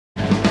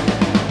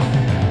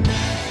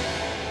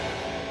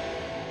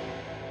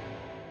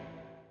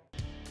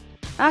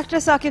Actor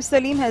Saqib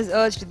Saleem has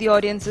urged the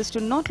audiences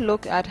to not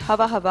look at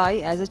Hawa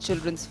Hawai as a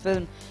children's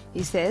film.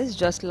 He says,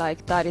 just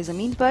like Tare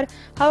Zameen Par,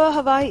 Hawa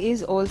Hawai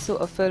is also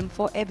a film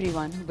for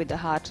everyone with a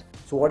heart.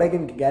 So what I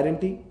can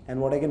guarantee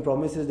and what I can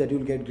promise is that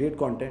you'll get great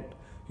content,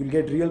 you'll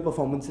get real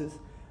performances,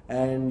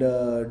 and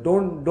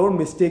don't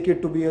mistake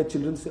it to be a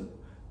children's film.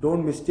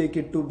 Don't mistake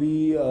it to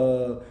be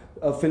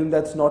a film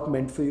that's not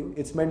meant for you.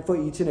 It's meant for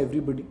each and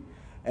everybody.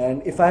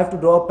 And if I have to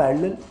draw a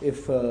parallel,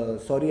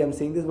 sorry I'm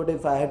saying this, but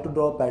if I had to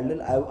draw a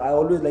parallel, I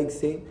always like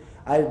saying,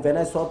 when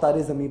I saw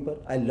Tare Zameen Par,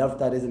 I loved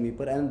Tare Zameen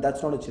Par, and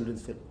that's not a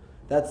children's film.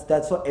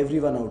 That's for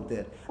everyone out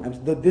there.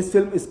 This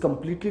film is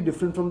completely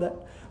different from that,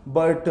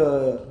 but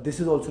this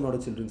is also not a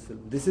children's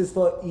film. This is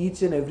for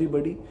each and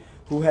everybody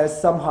who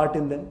has some heart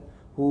in them,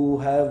 who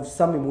have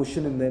some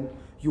emotion in them.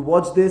 You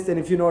watch this, and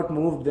if you're not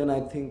moved, then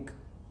I think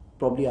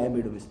probably I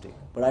made a mistake.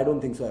 But I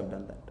don't think so I've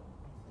done that.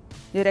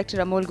 Director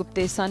Amol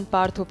Gupte's son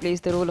Partho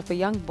plays the role of a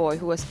young boy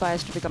who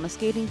aspires to become a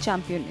skating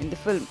champion in the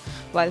film,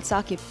 while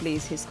Saqib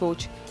plays his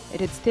coach. It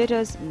hits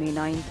theatres May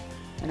 9th.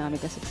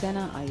 Anamika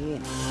Saxena,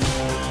 IANS.